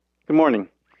Good morning.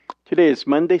 Today is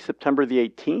Monday, September the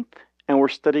 18th, and we're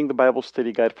studying the Bible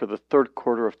Study Guide for the third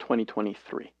quarter of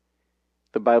 2023.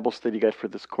 The Bible Study Guide for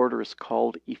this quarter is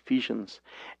called Ephesians,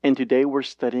 and today we're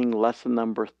studying lesson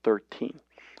number 13.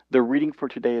 The reading for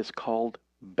today is called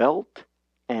Belt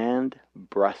and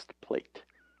Breastplate.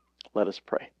 Let us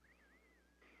pray.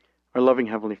 Our loving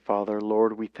Heavenly Father,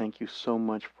 Lord, we thank you so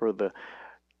much for the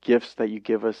gifts that you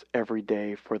give us every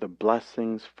day, for the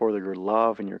blessings, for your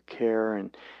love and your care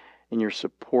and your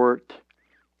support.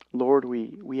 Lord,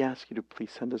 we ask you to please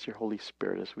send us your Holy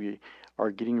Spirit as we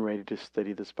are getting ready to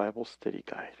study this Bible study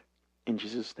guide. In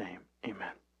Jesus' name,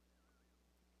 amen.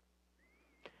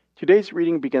 Today's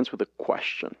reading begins with a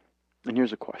question. And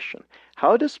here's a question.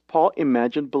 How does Paul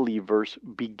imagine believers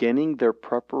beginning their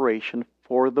preparation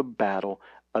for the battle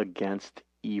against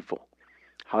evil?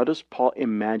 How does Paul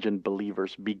imagine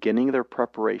believers beginning their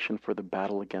preparation for the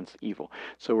battle against evil?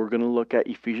 So we're going to look at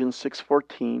Ephesians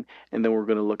 6:14, and then we're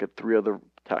going to look at three other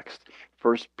texts.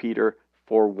 1 Peter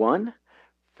 4:1,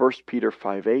 1 Peter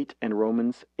 5:8, and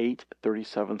Romans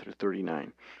 8:37 through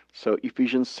 39. So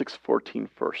Ephesians 6:14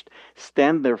 first.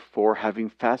 Stand therefore, having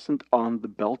fastened on the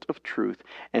belt of truth,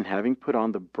 and having put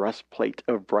on the breastplate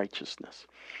of righteousness.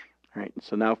 All right,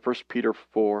 so now 1 Peter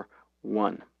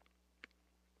 4:1.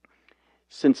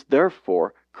 Since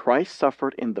therefore Christ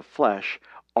suffered in the flesh,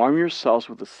 arm yourselves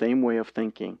with the same way of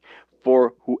thinking.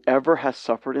 For whoever has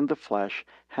suffered in the flesh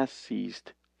has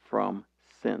ceased from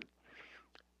sin.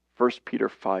 1 Peter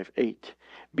 5:8.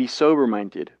 Be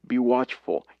sober-minded, be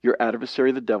watchful. Your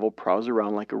adversary the devil prowls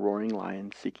around like a roaring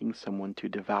lion, seeking someone to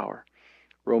devour.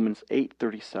 Romans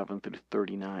 8:37 through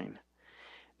 39.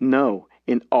 No,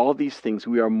 in all these things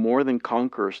we are more than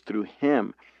conquerors through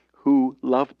him who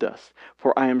loved us.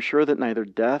 For I am sure that neither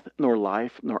death, nor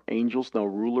life, nor angels, nor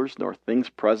rulers, nor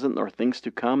things present, nor things to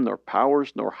come, nor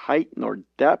powers, nor height, nor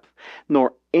depth,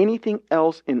 nor anything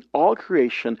else in all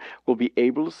creation will be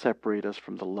able to separate us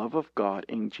from the love of God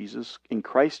in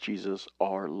Christ Jesus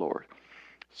our Lord.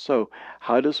 So,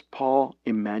 how does Paul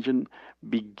imagine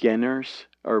beginners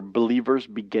or believers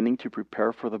beginning to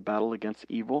prepare for the battle against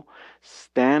evil?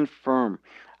 Stand firm.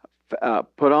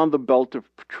 Put on the belt of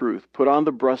truth. Put on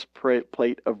the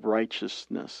breastplate of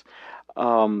righteousness.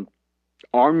 Arm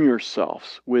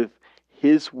yourselves with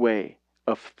his way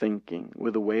of thinking,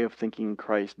 with the way of thinking in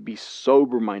Christ. Be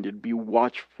sober-minded. Be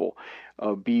watchful.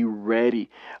 Be ready.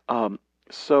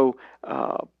 So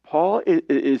Paul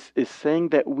is saying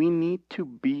that we need to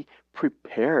be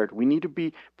prepared. We need to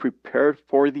be prepared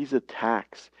for these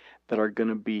attacks that are going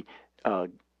to be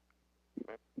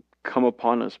come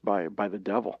upon us by the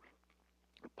devil.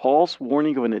 Paul's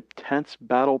warning of an intense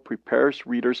battle prepares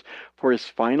readers for his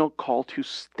final call to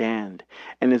stand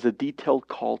and is a detailed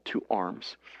call to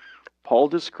arms. Paul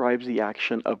describes the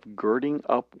action of girding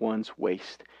up one's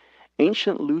waist.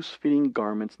 Ancient loose-fitting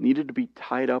garments needed to be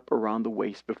tied up around the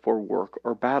waist before work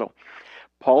or battle.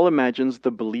 Paul imagines the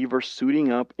believer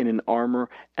suiting up in an armor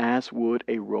as would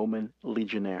a Roman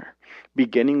legionnaire,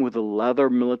 beginning with a leather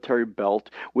military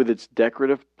belt with its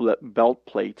decorative belt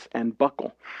plates and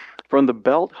buckle. From the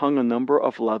belt hung a number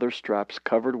of leather straps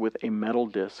covered with a metal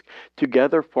disc,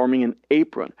 together forming an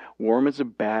apron worn as a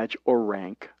badge or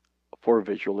rank for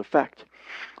visual effect.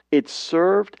 It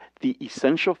served the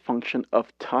essential function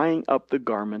of tying up the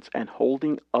garments and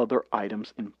holding other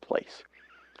items in place.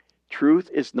 Truth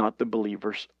is not the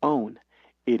believer's own.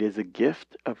 It is a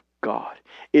gift of God.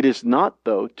 It is not,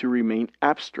 though, to remain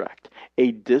abstract,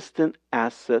 a distant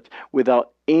asset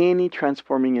without any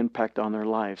transforming impact on their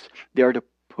lives. They are to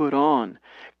put on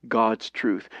God's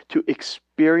truth, to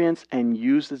experience and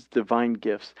use its divine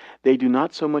gifts. They do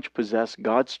not so much possess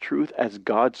God's truth as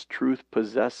God's truth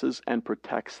possesses and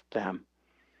protects them.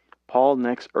 Paul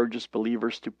next urges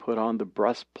believers to put on the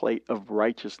breastplate of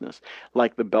righteousness.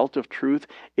 Like the belt of truth,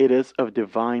 it is of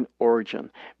divine origin,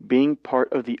 being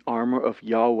part of the armor of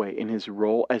Yahweh in his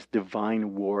role as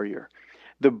divine warrior.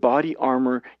 The body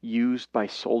armor used by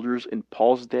soldiers in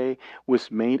Paul's day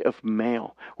was made of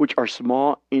mail, which are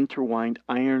small intertwined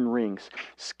iron rings,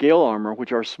 scale armor,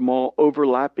 which are small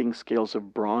overlapping scales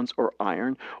of bronze or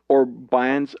iron, or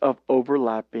bands of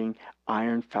overlapping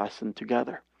iron fastened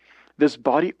together. This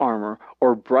body armor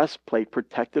or breastplate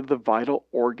protected the vital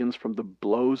organs from the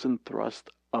blows and thrusts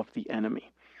of the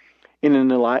enemy. In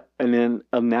an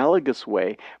analogous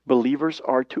way, believers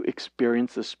are to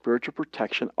experience the spiritual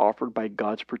protection offered by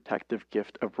God's protective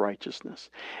gift of righteousness.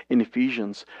 In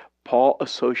Ephesians, Paul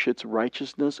associates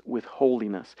righteousness with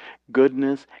holiness,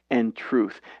 goodness, and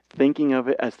truth, thinking of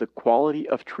it as the quality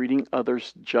of treating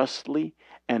others justly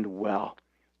and well,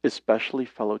 especially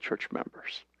fellow church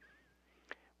members.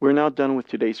 We're now done with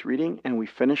today's reading, and we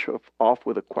finish off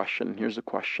with a question. Here's a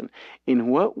question. In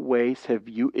what ways have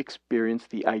you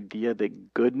experienced the idea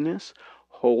that goodness,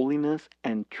 holiness,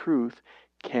 and truth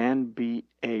can be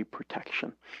a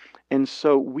protection? And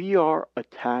so we are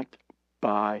attacked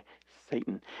by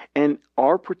Satan. And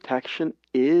our protection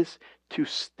is to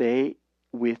stay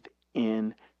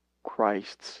within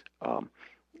Christ's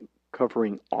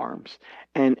covering arms.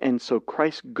 And so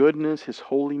Christ's goodness, his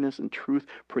holiness and truth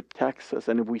protects us.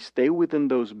 And if we stay within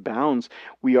those bounds,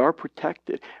 we are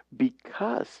protected,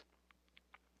 because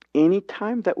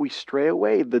anytime that we stray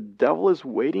away, the devil is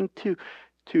waiting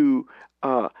to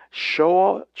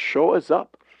show us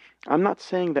up. I'm not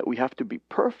saying that we have to be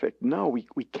perfect. No,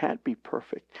 we can't be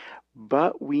perfect.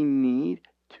 But we need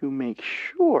to make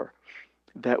sure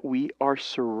that we are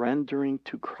surrendering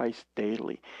to Christ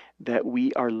daily, that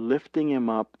we are lifting him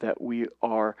up, that we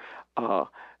are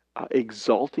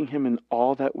exalting him in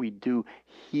all that we do.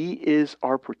 He is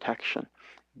our protection.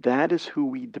 That is who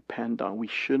we depend on. We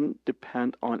shouldn't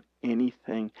depend on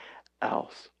anything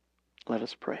else. Let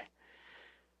us pray.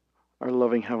 Our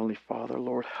loving Heavenly Father,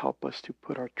 Lord, help us to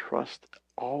put our trust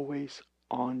always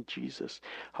on Jesus.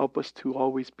 Help us to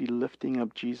always be lifting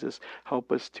up Jesus.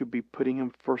 Help us to be putting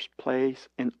him first place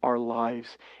in our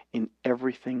lives, in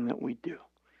everything that we do.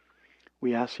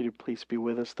 We ask you to please be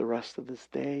with us the rest of this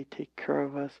day. Take care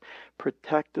of us.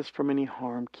 Protect us from any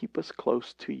harm. Keep us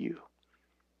close to you.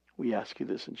 We ask you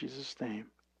this in Jesus' name.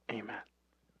 Amen.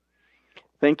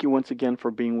 Thank you once again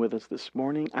for being with us this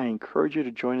morning. I encourage you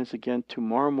to join us again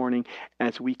tomorrow morning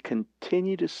as we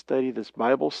continue to study this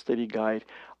Bible study guide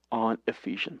on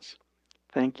Ephesians.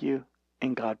 Thank you,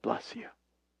 and God bless you.